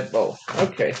it had both.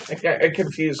 Okay, I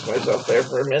confused myself there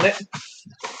for a minute.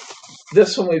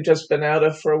 This one we've just been out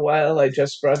of for a while. I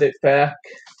just brought it back.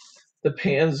 The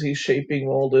pansy shaping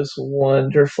mold is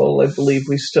wonderful. I believe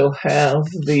we still have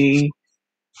the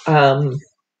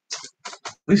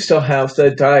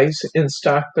dies in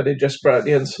stock, but I just brought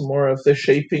in some more of the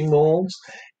shaping molds.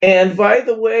 And by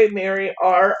the way, Mary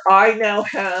R., I now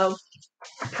have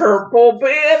purple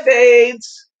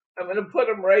Band-Aids. I'm going to put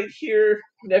them right here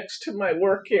next to my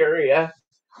work area.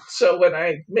 So when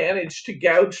I manage to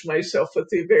gouge myself with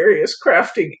the various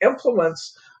crafting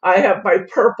implements, I have my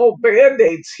purple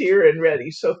Band-Aids here and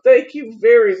ready. So thank you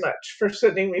very much for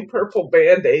sending me purple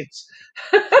Band-Aids.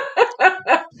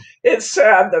 It's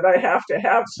sad that I have to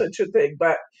have such a thing,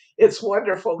 but it's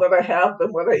wonderful that I have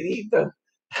them when I need them.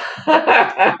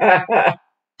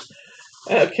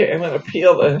 Okay, I'm going to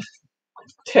peel the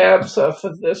tabs off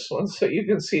of this one so you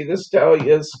can see this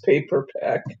Dahlia's paper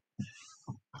pack.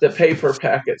 The paper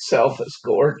pack itself is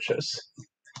gorgeous.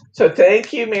 So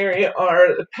thank you, Mary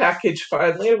R. The package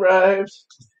finally arrived,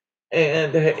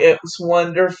 and it was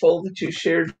wonderful that you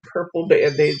shared purple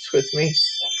Band-Aids with me.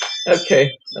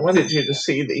 Okay, I wanted you to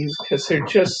see these because they're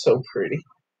just so pretty.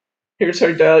 Here's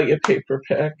our Dahlia paper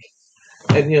pack,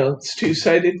 and it's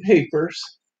two-sided papers.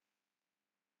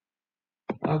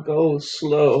 I'll go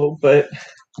slow, but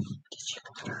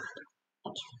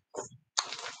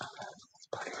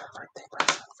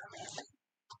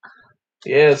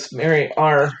yes, Mary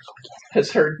R.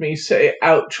 has heard me say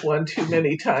ouch one too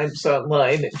many times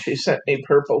online, and she sent me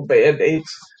purple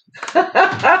Band-Aids.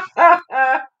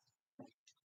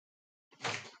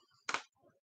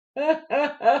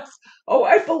 Oh,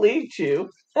 I believed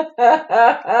you.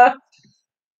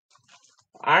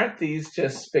 Aren't these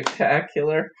just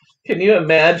spectacular? Can you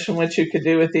imagine what you could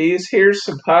do with these? Here's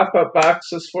some pop-up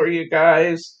boxes for you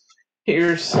guys.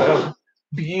 Here's some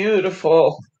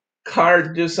beautiful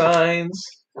card designs.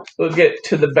 We'll get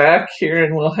to the back here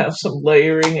and we'll have some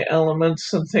layering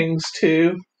elements and things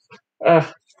too.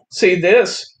 See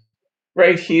this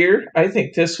right here? I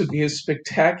think this would be a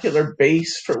spectacular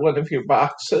base for one of your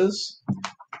boxes.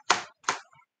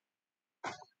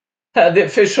 The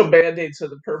official Band-Aids of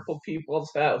the Purple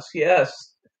People's House. Yes,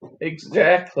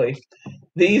 exactly.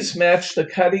 These match the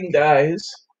cutting dies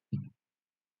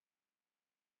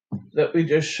that we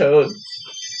just showed.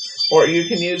 Or you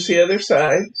can use the other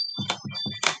side.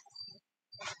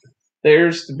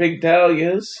 There's the big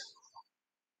dahlias.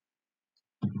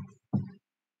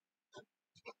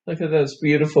 Look at those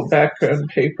beautiful background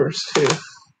papers too.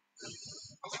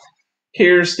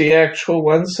 Here's the actual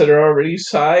ones that are already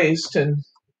sized and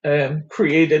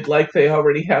created like they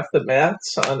already have the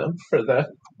mats on them for the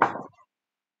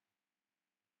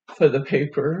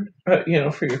paper,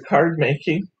 for your card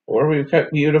making. Or we've got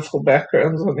beautiful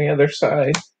backgrounds on the other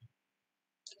side.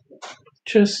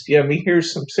 Just yummy.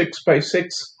 Here's some 6x6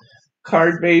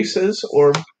 card bases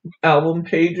or album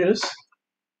pages.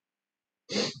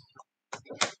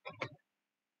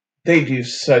 They do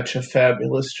such a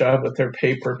fabulous job with their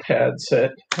paper pads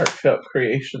at Heartfelt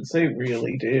Creations. They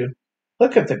really do.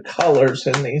 Look at the colors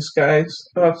in these guys.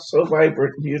 Oh, so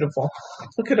vibrant and beautiful.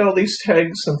 Look at all these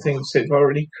tags and things they've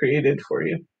already created for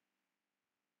you.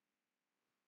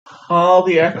 All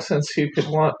the accents you could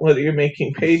want, whether you're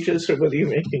making pages or whether you're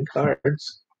making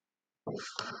cards.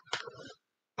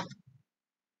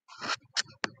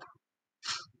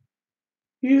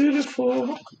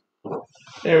 Beautiful.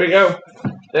 There we go.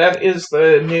 That is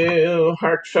the new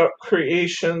Heartfelt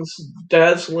Creations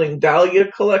Dazzling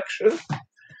Dahlia collection.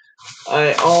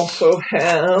 I also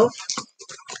have,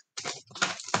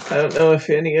 I don't know if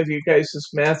any of you guys'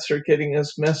 maths are getting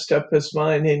as messed up as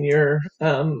mine in your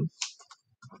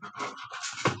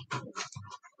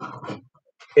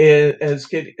as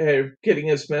getting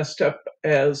as messed up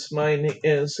as mine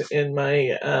is in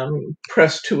my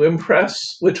press to impress,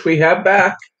 which we have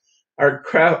back.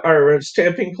 Our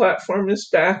stamping platform is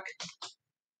back.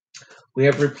 We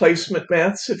have replacement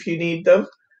mats if you need them.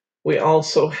 We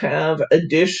also have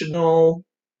additional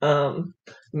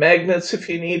magnets if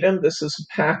you need them. This is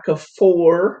a pack of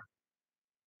 4.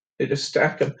 They just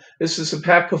stack them. This is a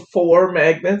pack of 4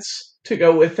 magnets to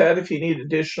go with that if you need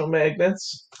additional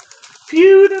magnets.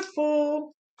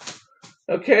 Beautiful.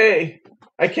 Okay,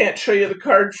 I can't show you the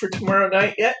card for tomorrow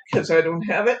night yet because I don't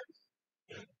have it.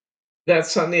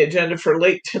 That's on the agenda for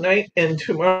late tonight and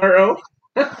tomorrow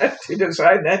to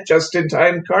design that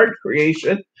just-in-time card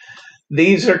creation.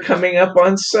 These are coming up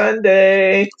on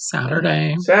Sunday.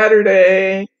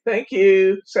 Saturday. Thank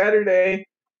you. Saturday.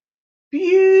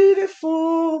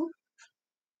 Beautiful.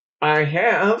 I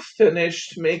have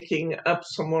finished making up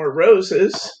some more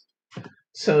roses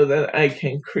so that I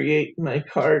can create my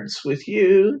cards with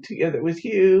you, together with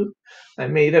you. I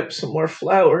made up some more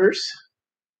flowers.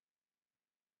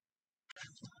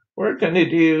 We're going to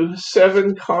do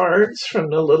 7 cards from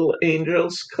the Little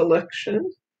Angels collection.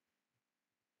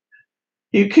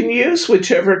 You can use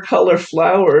whichever color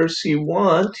flowers you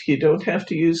want. You don't have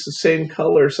to use the same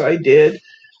colors I did.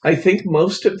 I think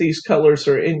most of these colors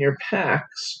are in your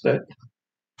packs, but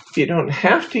you don't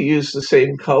have to use the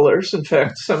same colors. In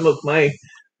fact, some of my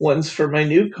ones for my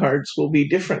new cards will be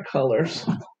different colors.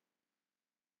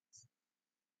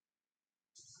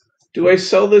 Do I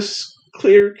sell this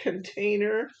clear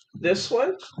container? This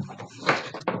one?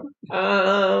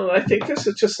 I think this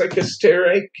is just like a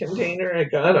stearite container I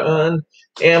got on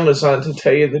Amazon, to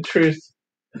tell you the truth,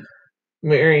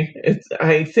 Mary.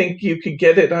 I think you could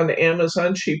get it on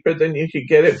Amazon cheaper than you could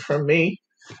get it from me.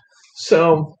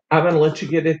 So I'm going to let you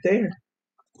get it there.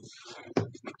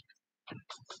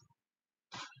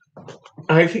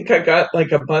 I think I got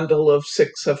like a bundle of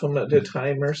 6 of them at a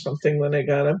time or something when I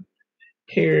got them.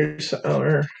 Here's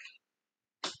our...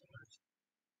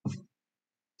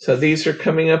 So these are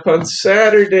coming up on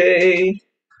Saturday.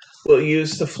 We'll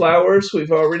use the flowers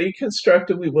we've already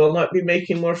constructed. We will not be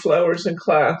making more flowers in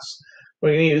class. We're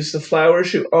going to use the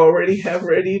flowers you already have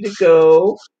ready to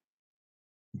go.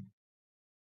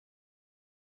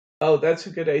 Oh, that's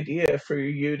a good idea for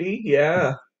your Yudi.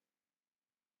 Yeah.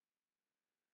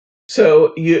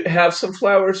 So you have some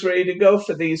flowers ready to go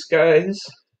for these guys.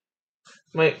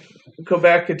 Might go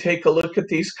back and take a look at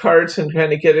these cards and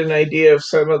kind of get an idea of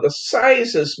some of the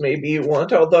sizes maybe you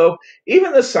want, although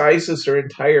even the sizes are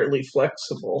entirely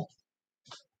flexible.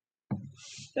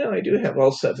 No, I do have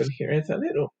all 7 here. I thought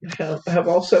I don't have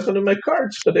all 7 of my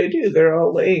cards, but I do. They're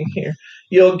all laying here.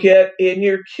 You'll get in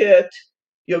your kit,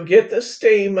 you'll get the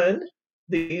stamen,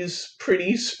 these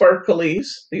pretty sparklies.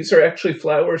 These are actually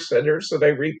flower centers that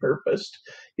I repurposed.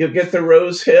 You'll get the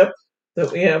rose hip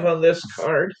that we have on this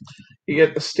card. You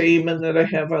get the stamen that I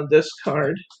have on this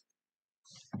card.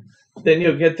 Then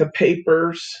you'll get the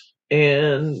papers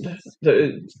and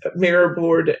the mirror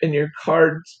board and your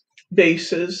card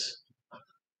bases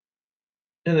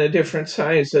in the different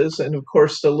sizes, and of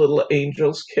course the Little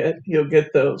Angels kit. You'll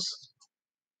get those.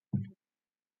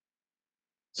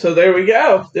 So there we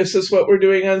go. This is what we're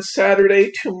doing on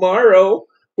Saturday. Tomorrow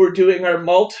we're doing our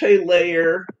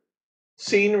multi-layer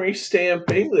scenery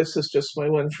stamping. This is just my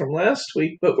one from last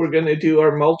week, but we're going to do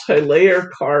our multi-layer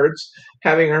cards,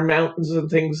 having our mountains and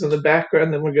things in the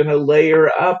background. Then we're going to layer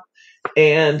up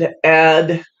and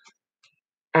add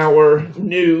our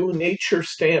new nature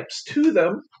stamps to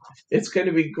them. It's going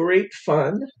to be great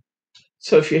fun.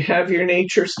 So if you have your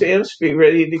nature stamps, be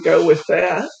ready to go with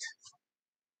that.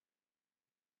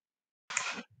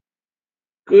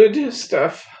 Good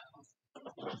stuff.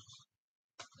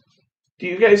 Do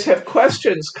you guys have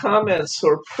questions, comments,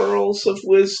 or pearls of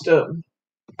wisdom?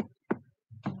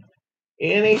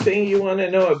 Anything you want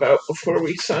to know about before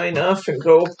we sign off and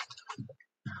go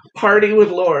party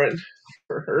with Lauren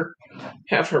for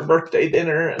have her birthday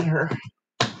dinner and her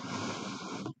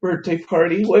birthday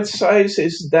party? What size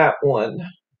is that one?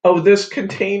 Oh, this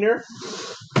container?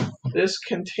 This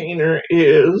container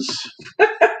is...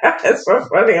 It's so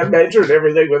funny. I measured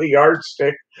everything with a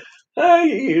yardstick. You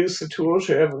use the tools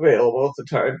you have available at the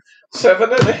time.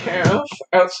 7.5.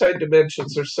 Outside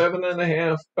dimensions are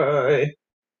 7.5 by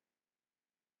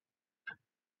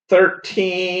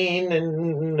 13,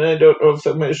 and I don't know if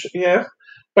the measure, yeah,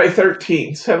 by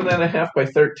 13. 7.5 by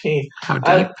 13. How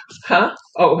deep?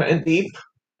 Oh, and deep.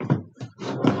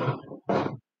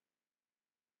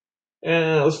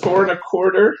 And it was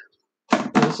 4.25.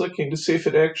 I was looking to see if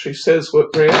it actually says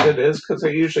what brand it is, because I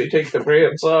usually take the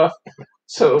brands off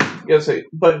So because it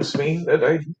bugs me that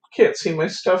I can't see my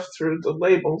stuff through the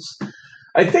labels.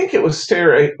 I think it was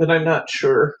stearate, but I'm not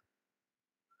sure.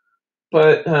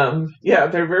 But yeah,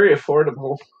 they're very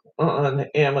affordable on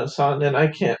Amazon, and I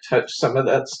can't touch some of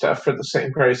that stuff for the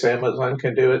same price Amazon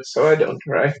can do it, so I don't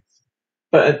try.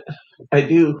 But I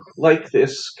do like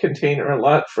this container a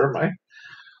lot for my.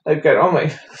 I've got all my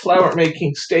flower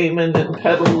making stamen and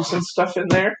petals and stuff in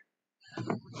there,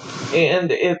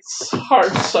 and it's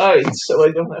hard sides, so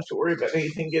I don't have to worry about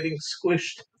anything getting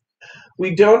squished.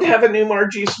 We don't have a new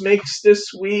Margie's Makes this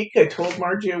week. I told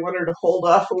Margie I want her to hold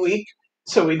off a week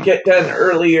so we'd get done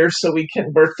earlier so we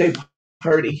can birthday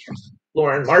party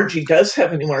Lauren. Margie does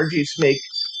have a new Margie's Make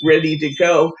ready to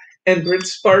go. And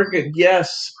Brit's Bargain,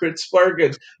 yes, Brit's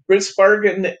Bargain. Brit's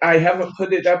Bargain, I haven't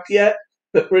put it up yet,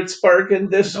 but Brit's Bargain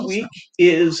this week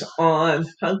is on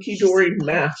Hunky Dory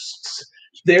masks.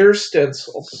 They're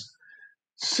stencils.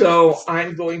 So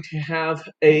I'm going to have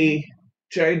a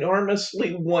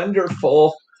ginormously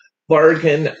wonderful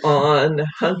bargain on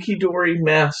Hunky Dory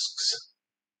masks.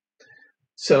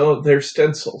 So they're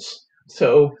stencils.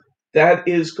 So that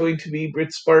is going to be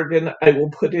Brit's Bargain. I will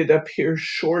put it up here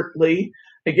shortly.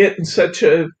 I get in such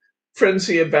a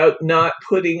frenzy about not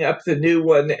putting up the new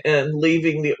one and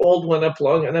leaving the old one up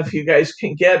long enough you guys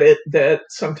can get it that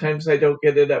sometimes I don't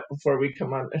get it up before we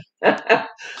come on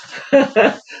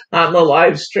on the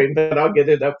live stream, but I'll get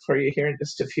it up for you here in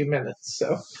just a few minutes.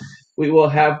 So we will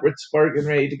have Brit's Bargain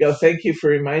ready to go. Thank you for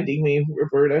reminding me,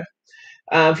 Roberta.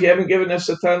 If you haven't given us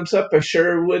a thumbs up, I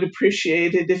sure would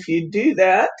appreciate it if you do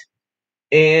that.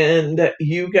 And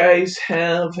you guys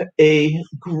have a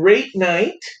great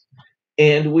night.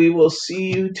 And we will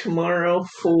see you tomorrow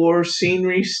for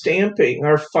scenery stamping,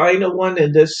 our final one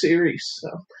in this series. So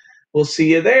we'll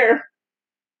see you there.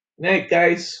 Night,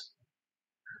 guys.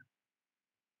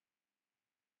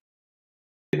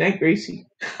 Good night, Gracie.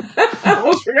 I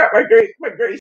almost forgot my Gracie.